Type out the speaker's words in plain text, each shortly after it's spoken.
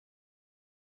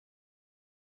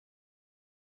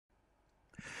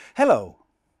Hello!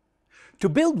 To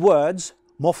build words,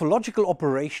 morphological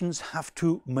operations have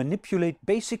to manipulate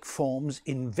basic forms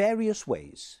in various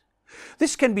ways.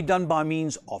 This can be done by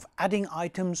means of adding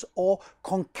items or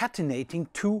concatenating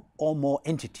two or more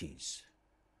entities.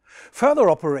 Further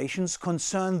operations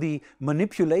concern the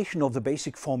manipulation of the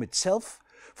basic form itself,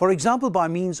 for example by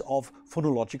means of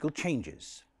phonological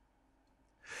changes.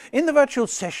 In the virtual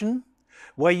session,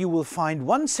 where you will find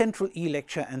one central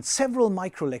e-lecture and several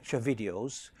micro-lecture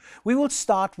videos, we will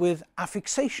start with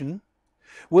affixation.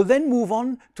 We'll then move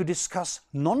on to discuss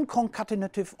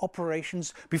non-concatenative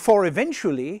operations before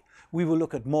eventually we will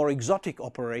look at more exotic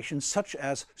operations such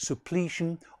as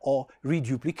suppletion or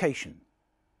reduplication.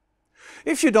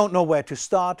 If you don't know where to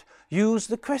start, use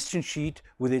the question sheet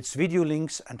with its video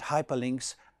links and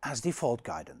hyperlinks as default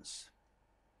guidance.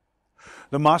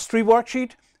 The Mastery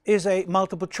Worksheet is a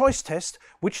multiple choice test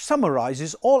which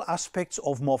summarizes all aspects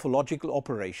of morphological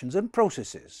operations and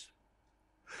processes.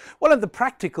 While the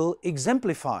practical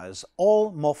exemplifies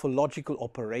all morphological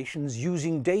operations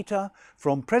using data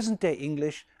from present-day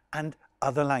English and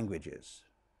other languages.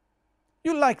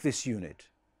 You'll like this unit,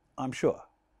 I'm sure.